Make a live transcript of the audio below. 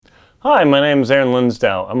Hi, my name is Aaron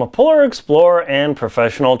Linsdau. I'm a polar explorer and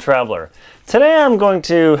professional traveler. Today I'm going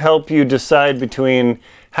to help you decide between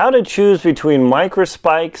how to choose between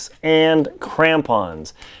microspikes and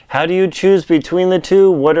crampons. How do you choose between the two?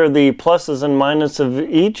 What are the pluses and minuses of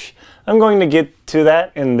each? I'm going to get to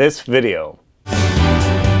that in this video.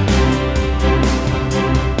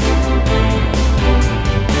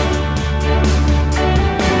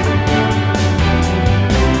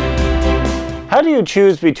 How do you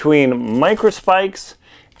choose between microspikes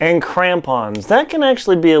and crampons? That can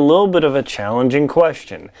actually be a little bit of a challenging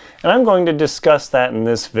question, and I'm going to discuss that in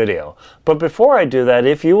this video. But before I do that,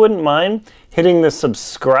 if you wouldn't mind hitting the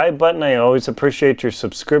subscribe button, I always appreciate your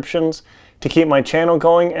subscriptions to keep my channel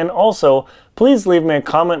going, and also please leave me a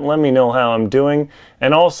comment and let me know how I'm doing,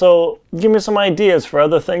 and also give me some ideas for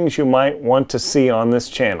other things you might want to see on this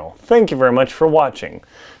channel. Thank you very much for watching.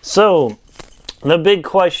 So, the big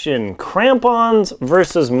question, crampons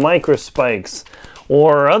versus microspikes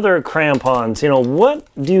or other crampons. What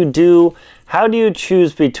do you do? How do you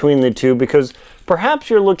choose between the two? Because perhaps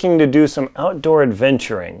you're looking to do some outdoor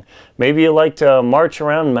adventuring. Maybe you like to march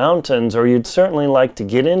around mountains, or you'd certainly like to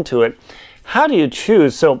get into it. How do you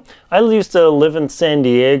choose? So I used to live in San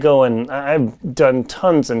Diego, and I've done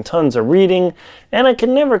tons and tons of reading, and I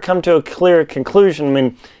can never come to a clear conclusion. I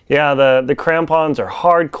mean, yeah, the crampons are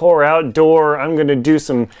hardcore outdoor. I'm going to do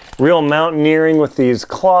some real mountaineering with these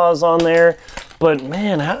claws on there. But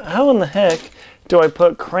man, how in the heck do I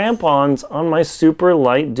put crampons on my super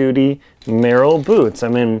light duty Merrell boots? I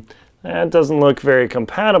mean, that doesn't look very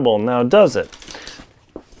compatible now, does it?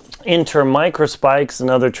 Enter microspikes and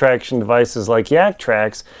other traction devices like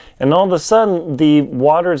Yaktrax, and all of a sudden the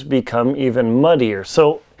waters become even muddier.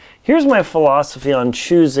 So here's my philosophy on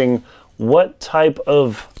choosing what type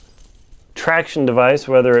of traction device,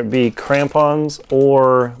 whether it be crampons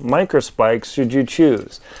or microspikes, should you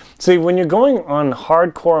choose. See, when you're going on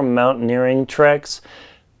hardcore mountaineering treks,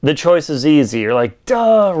 the choice is easy. You're like,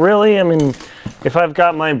 duh, really? I mean, if I've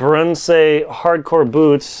got my Brunswick hardcore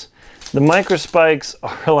boots, the microspikes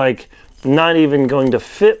are like not even going to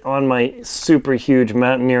fit on my super huge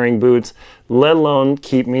mountaineering boots, let alone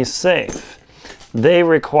keep me safe. They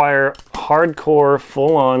require hardcore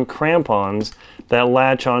full-on crampons that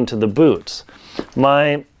latch onto the boots.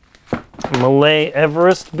 My Malay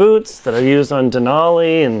Everest boots that I use on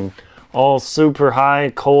Denali and all super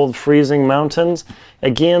high, cold, freezing mountains,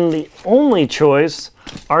 again, the only choice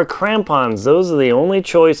are crampons. Those are the only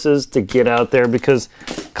choices to get out there, because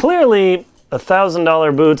clearly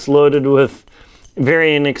 $1,000 boots loaded with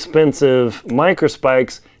very inexpensive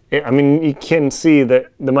microspikes, I mean, you can see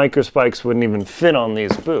that the microspikes wouldn't even fit on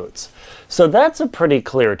these boots. So that's a pretty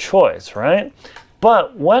clear choice, right?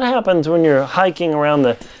 But what happens when you're hiking around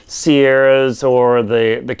the Sierras or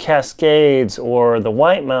the Cascades or the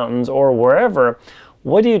White Mountains or wherever?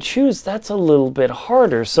 What do you choose? That's a little bit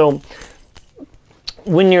harder. So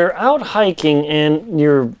when you're out hiking and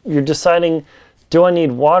you're deciding, do I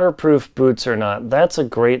need waterproof boots or not? That's a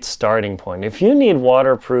great starting point. If you need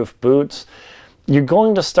waterproof boots, you're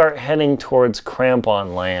going to start heading towards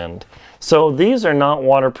crampon land. So these are not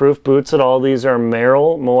waterproof boots at all. These are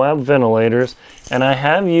Merrell Moab ventilators, and I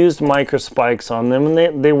have used microspikes on them,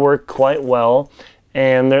 and they work quite well,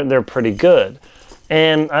 and they're pretty good.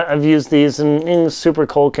 And I've used these in super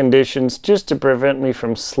cold conditions just to prevent me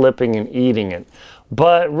from slipping and eating it.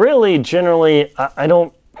 But really, generally, I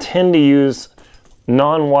don't tend to use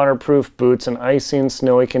non-waterproof boots in icy and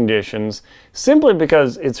snowy conditions, simply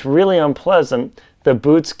because it's really unpleasant. The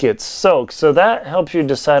boots get soaked. So that helps you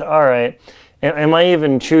decide, all right, am I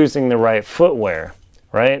even choosing the right footwear,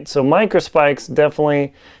 right? So microspikes,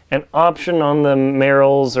 definitely an option on the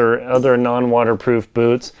Merrells or other non-waterproof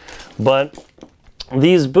boots. But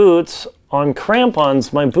these boots on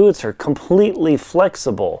crampons, my boots are completely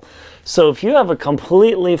flexible. So if you have a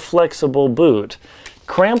completely flexible boot,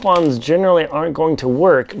 crampons generally aren't going to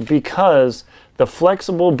work, because the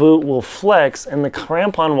flexible boot will flex and the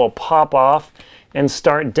crampon will pop off and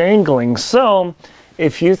start dangling. So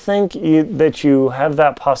if you think that you have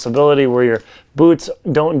that possibility where your boots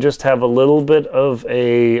don't just have a little bit of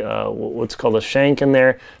a what's called a shank in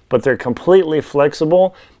there, but they're completely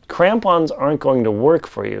flexible, crampons aren't going to work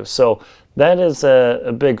for you. So that is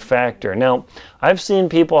a big factor. Now, I've seen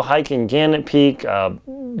people hiking Gannett Peak,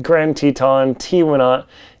 Grand Teton, Tiwanaut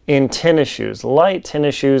in tennis shoes, light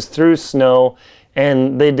tennis shoes through snow,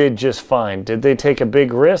 and they did just fine. Did they take a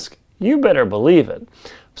big risk? You better believe it.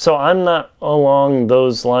 So I'm not along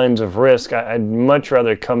those lines of risk. I'd much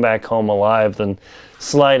rather come back home alive than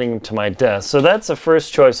sliding to my death. So that's the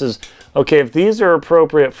first choice is, okay, if these are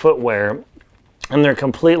appropriate footwear and they're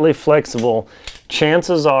completely flexible,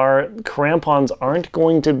 chances are crampons aren't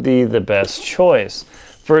going to be the best choice.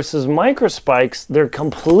 Versus microspikes, they're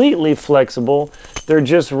completely flexible. They're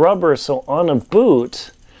just rubber, so on a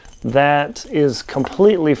boot that is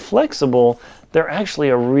completely flexible, they're actually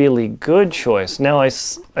a really good choice. Now, I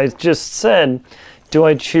just said, do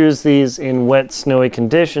I choose these in wet, snowy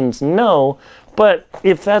conditions? No, but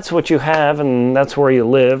if that's what you have and that's where you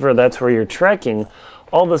live or that's where you're trekking,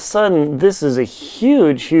 all of a sudden, this is a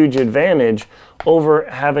huge, huge advantage over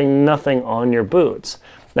having nothing on your boots.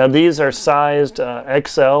 Now, these are sized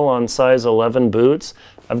XL on size 11 boots.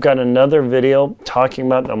 I've got another video talking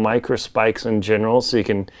about the microspikes in general, so you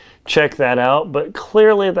can check that out, but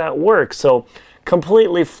clearly that works. So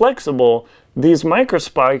completely flexible, these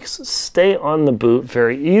microspikes stay on the boot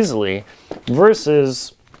very easily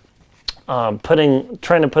versus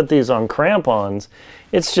trying to put these on crampons.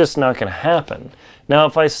 It's just not going to happen. Now,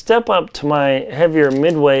 if I step up to my heavier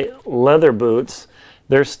midweight leather boots,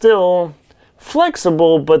 they're still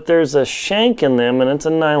flexible, but there's a shank in them, and it's a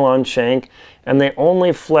nylon shank, and they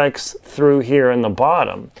only flex through here in the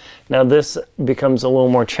bottom. Now, this becomes a little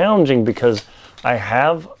more challenging because I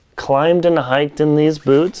have climbed and hiked in these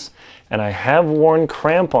boots, and I have worn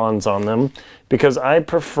crampons on them because I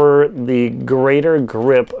prefer the greater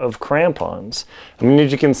grip of crampons. I mean,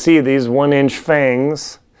 as you can see, these 1-inch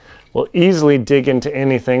fangs will easily dig into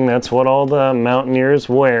anything. That's what all the mountaineers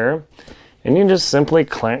wear. And you just simply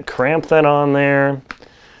cramp that on there,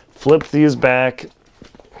 flip these back,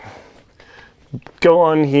 go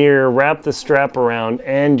on here, wrap the strap around,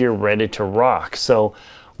 and you're ready to rock. So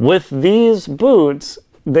with these boots,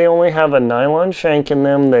 they only have a nylon shank in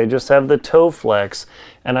them. They just have the toe flex,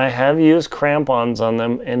 and I have used crampons on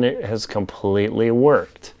them, and it has completely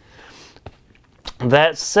worked.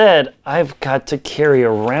 That said, I've got to carry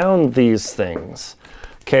around these things.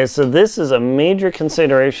 Okay, so this is a major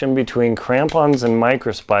consideration between crampons and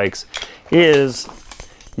microspikes, is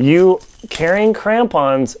you carrying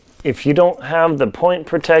crampons, if you don't have the point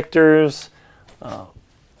protectors,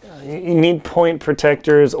 you need point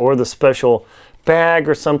protectors or the special bag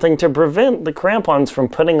or something to prevent the crampons from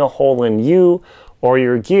putting a hole in you or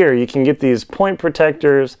your gear. You can get these point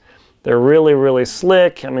protectors. They're really, really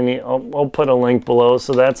slick. I mean, I'll put a link below,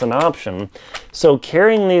 so that's an option. So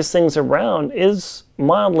carrying these things around is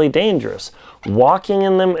mildly dangerous. Walking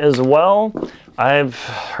in them as well. I've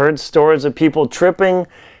heard stories of people tripping,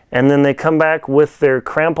 and then they come back with their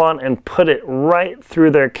crampon and put it right through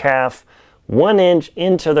their calf, 1 inch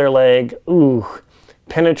into their leg. Ooh,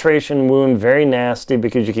 penetration wound, very nasty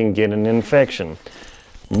because you can get an infection.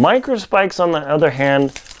 Microspikes, on the other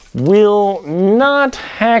hand, will not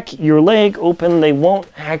hack your leg open. They won't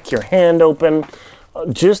hack your hand open.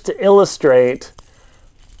 Just to illustrate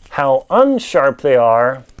how unsharp they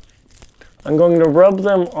are, I'm going to rub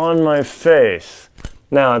them on my face.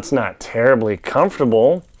 Now, it's not terribly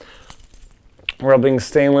comfortable rubbing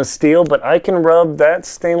stainless steel, but I can rub that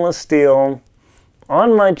stainless steel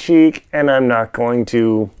on my cheek and I'm not going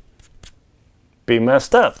to be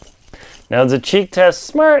messed up. Now, is the cheek test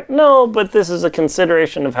smart? No, but this is a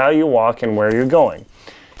consideration of how you walk and where you're going.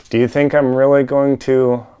 Do you think I'm really going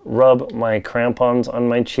to rub my crampons on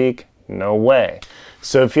my cheek? No way.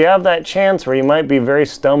 So if you have that chance where you might be very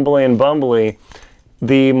stumbly and bumbly,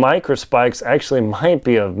 the microspikes actually might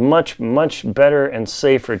be a much, much better and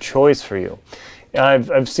safer choice for you.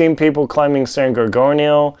 I've seen people climbing San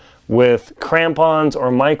Gorgonio with crampons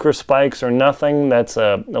or microspikes or nothing. That's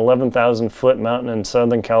a 11,000 foot mountain in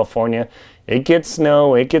Southern California. It gets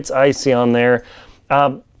snow, it gets icy on there.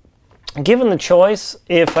 Given the choice,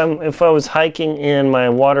 if I was hiking in my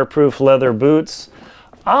waterproof leather boots,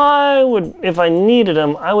 I would, if I needed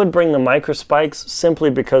them, I would bring the microspikes simply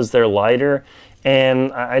because they're lighter,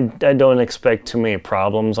 and I don't expect too many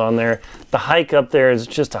problems on there. The hike up there is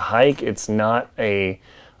just a hike. It's not a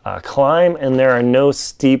climb, and there are no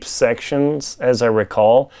steep sections, as I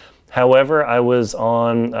recall. However, I was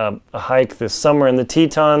on a hike this summer in the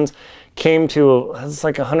Tetons, came to it's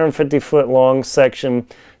like a 150 foot long section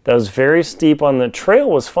that was very steep. On the trail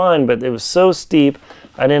was fine, but it was so steep.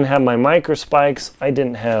 I didn't have my microspikes. I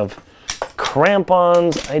didn't have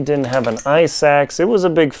crampons. I didn't have an ice axe. It was a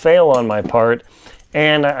big fail on my part,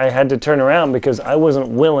 and I had to turn around because I wasn't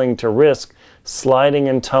willing to risk sliding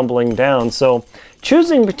and tumbling down. So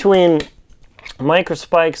choosing between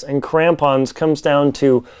microspikes and crampons comes down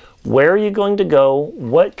to where are you going to go?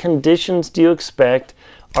 What conditions do you expect?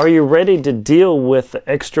 Are you ready to deal with the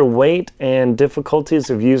extra weight and difficulties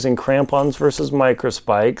of using crampons versus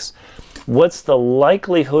microspikes? What's the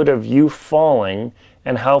likelihood of you falling,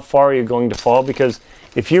 and how far are you going to fall? Because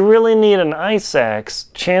if you really need an ice axe,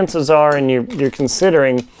 chances are, and you're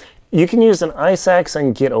considering, You can use an ice axe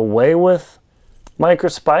and get away with micro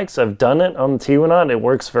spikes. I've done it on the Tiwanaut. It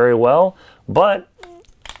works very well. But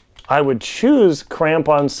I would choose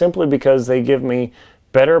crampons simply because they give me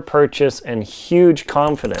better purchase and huge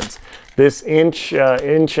confidence. This inch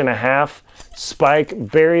and a half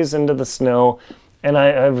spike buries into the snow, and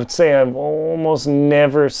I would say I've almost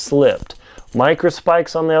never slipped. Micro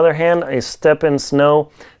spikes, on the other hand, I step in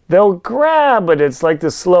snow, they'll grab, but it's like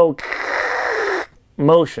the slow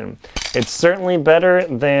motion. It's certainly better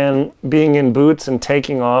than being in boots and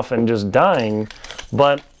taking off and just dying,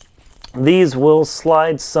 but these will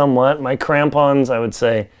slide somewhat. My crampons, I would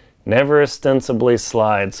say, never ostensibly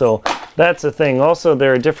slide. So that's the thing. Also,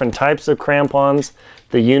 there are different types of crampons.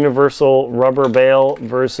 The universal rubber bale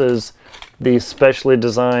versus the specially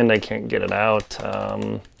designed, I can't get it out,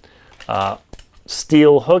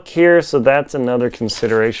 steel hook here, so that's another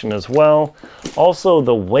consideration as well. Also,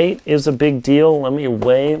 the weight is a big deal. Let me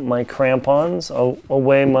weigh my crampons. I'll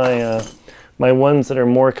weigh my my ones that are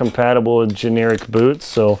more compatible with generic boots.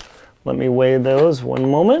 So let me weigh those one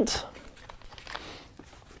moment.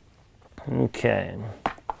 Okay.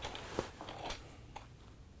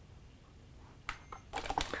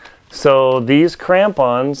 So these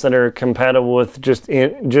crampons that are compatible with just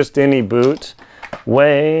any boot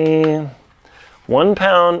weigh 1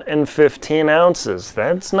 pound and 15 ounces.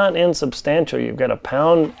 That's not insubstantial. You've got a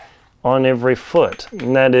pound on every foot,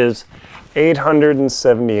 and that is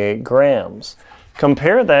 878 grams.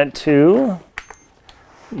 Compare that to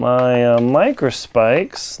my micro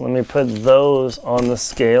spikes. Let me put those on the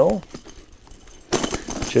scale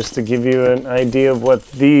just to give you an idea of what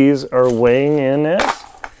these are weighing in at.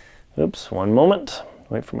 Oops, one moment.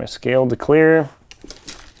 Wait for my scale to clear.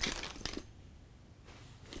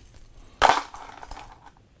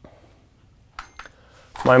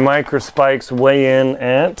 My micro spikes weigh in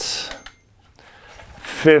at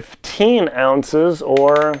 15 ounces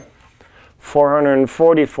or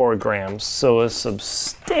 444 grams. So a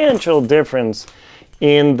substantial difference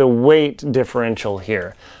in the weight differential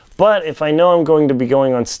here. But if I know I'm going to be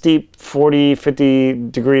going on steep 40,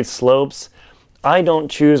 50 degree slopes, I don't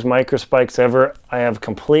choose micro spikes ever. I have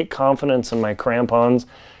complete confidence in my crampons.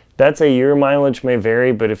 That's your mileage may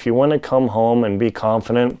vary, but if you want to come home and be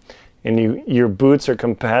confident and your boots are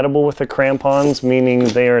compatible with the crampons, meaning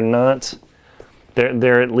they are not,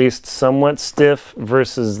 they're at least somewhat stiff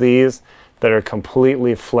versus these that are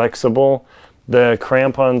completely flexible, the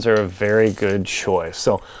crampons are a very good choice.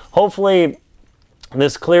 So hopefully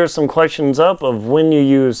this clears some questions up of when you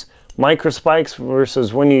use micro spikes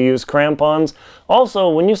versus when you use crampons. Also,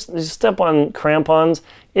 when you step on crampons,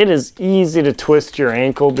 it is easy to twist your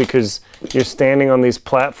ankle because you're standing on these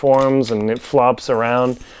platforms and it flops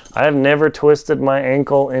around. I have never twisted my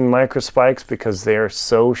ankle in micro spikes because they are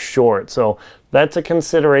so short. So that's a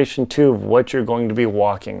consideration too of what you're going to be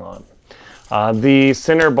walking on. The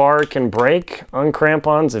center bar can break on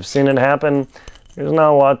crampons. I've seen it happen. There's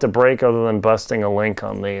not a lot to break other than busting a link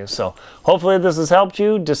on these. So hopefully this has helped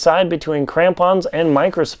you decide between crampons and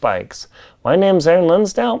micro spikes. My name's Aaron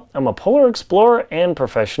Linsdau. I'm a polar explorer and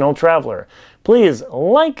professional traveler. Please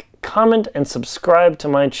like, comment, and subscribe to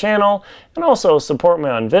my channel, and also support me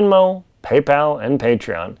on Venmo, PayPal, and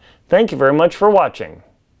Patreon. Thank you very much for watching.